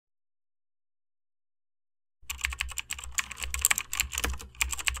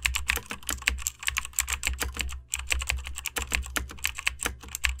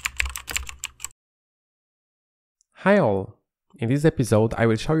Hi all! In this episode I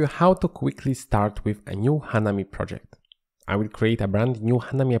will show you how to quickly start with a new Hanami project. I will create a brand new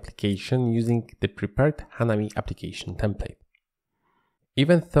Hanami application using the prepared Hanami Application template.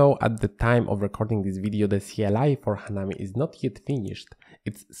 Even though at the time of recording this video the CLI for Hanami is not yet finished,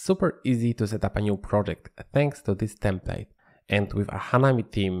 it's super easy to set up a new project thanks to this template, and with a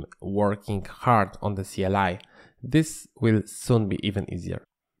Hanami team working hard on the CLI, this will soon be even easier.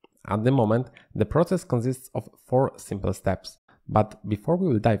 At the moment, the process consists of 4 simple steps, but before we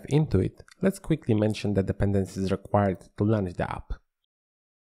will dive into it, let's quickly mention the dependencies required to launch the app.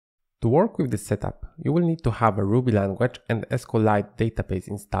 To work with this setup, you will need to have a Ruby language and SQLite database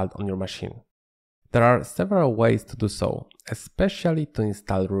installed on your machine. There are several ways to do so, especially to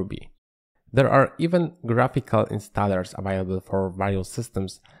install Ruby. There are even graphical installers available for various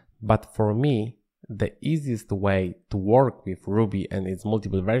systems, but for me, the easiest way to work with Ruby and its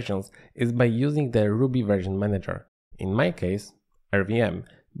multiple versions is by using the Ruby version manager, in my case, RVM,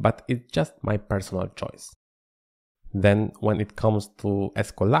 but it's just my personal choice. Then, when it comes to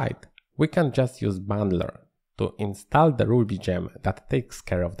SQLite, we can just use Bundler to install the Ruby gem that takes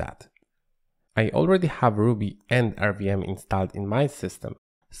care of that. I already have Ruby and RVM installed in my system,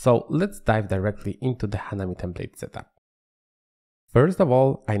 so let's dive directly into the Hanami template setup. First of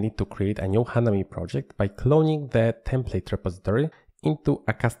all, I need to create a new Hanami project by cloning the template repository into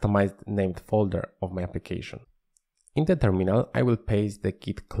a customized named folder of my application. In the terminal, I will paste the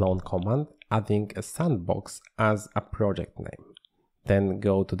git clone command, adding a sandbox as a project name. Then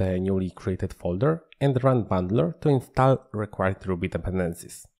go to the newly created folder and run Bundler to install required Ruby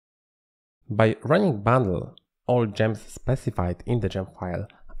dependencies. By running Bundle, all gems specified in the gem file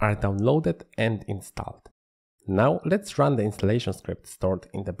are downloaded and installed. Now let's run the installation script stored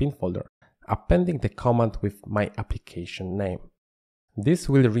in the bin folder, appending the command with my application name. This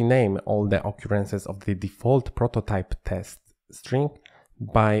will rename all the occurrences of the default prototype test string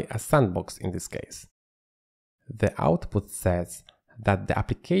by a sandbox in this case. The output says that the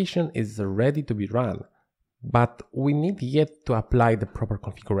application is ready to be run, but we need yet to apply the proper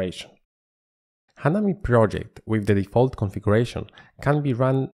configuration. Hanami project with the default configuration can be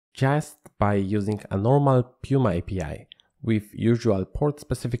run just by using a normal Puma API with usual port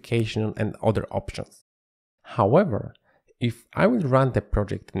specification and other options. However, if I will run the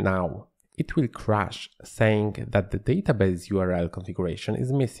project now, it will crash saying that the database URL configuration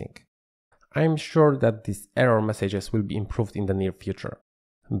is missing. I am sure that these error messages will be improved in the near future.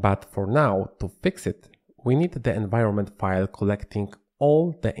 But for now, to fix it, we need the environment file collecting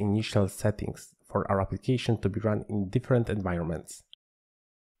all the initial settings for our application to be run in different environments.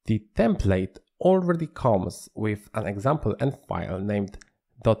 The template already comes with an example env file named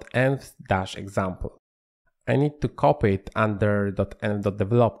 .env-example. I need to copy it under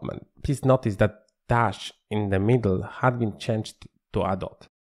 .env.development. Please notice that dash in the middle had been changed to a dot.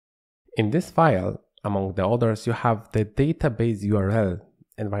 In this file, among the others, you have the database URL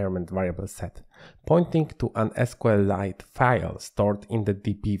environment variable set, pointing to an SQLite file stored in the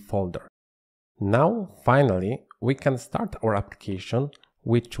DB folder. Now, finally, we can start our application,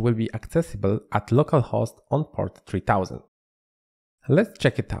 which will be accessible at localhost on port 3000. Let's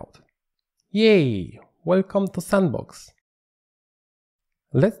check it out. Yay! Welcome to Sandbox!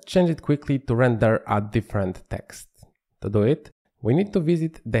 Let's change it quickly to render a different text. To do it, we need to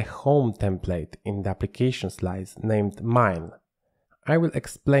visit the home template in the application slice named Mine. I will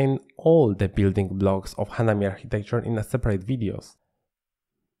explain all the building blocks of Hanami architecture in a separate videos.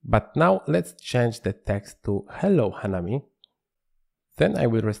 But now let's change the text to Hello Hanami. Then I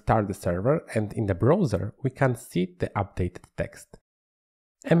will restart the server, and in the browser we can see the updated text.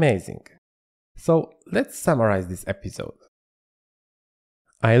 Amazing! So let's summarize this episode.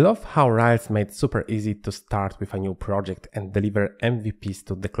 I love how Rails made super easy to start with a new project and deliver MVPs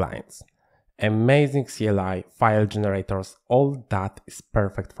to the clients. Amazing CLI, file generators, all that is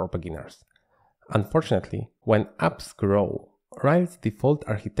perfect for beginners. Unfortunately, when apps grow, Rails default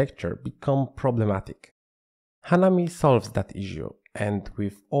architecture becomes problematic. Hanami solves that issue, and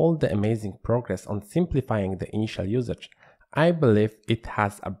with all the amazing progress on simplifying the initial usage, I believe it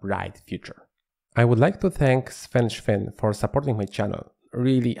has a bright future. I would like to thank Sven for supporting my channel,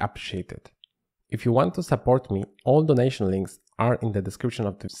 really appreciate it. If you want to support me, all donation links are in the description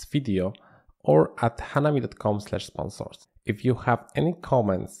of this video or at hanami.com/sponsors. If you have any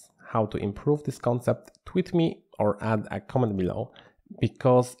comments how to improve this concept, tweet me or add a comment below,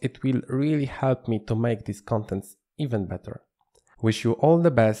 because it will really help me to make these contents even better. Wish you all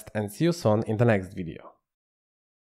the best and see you soon in the next video.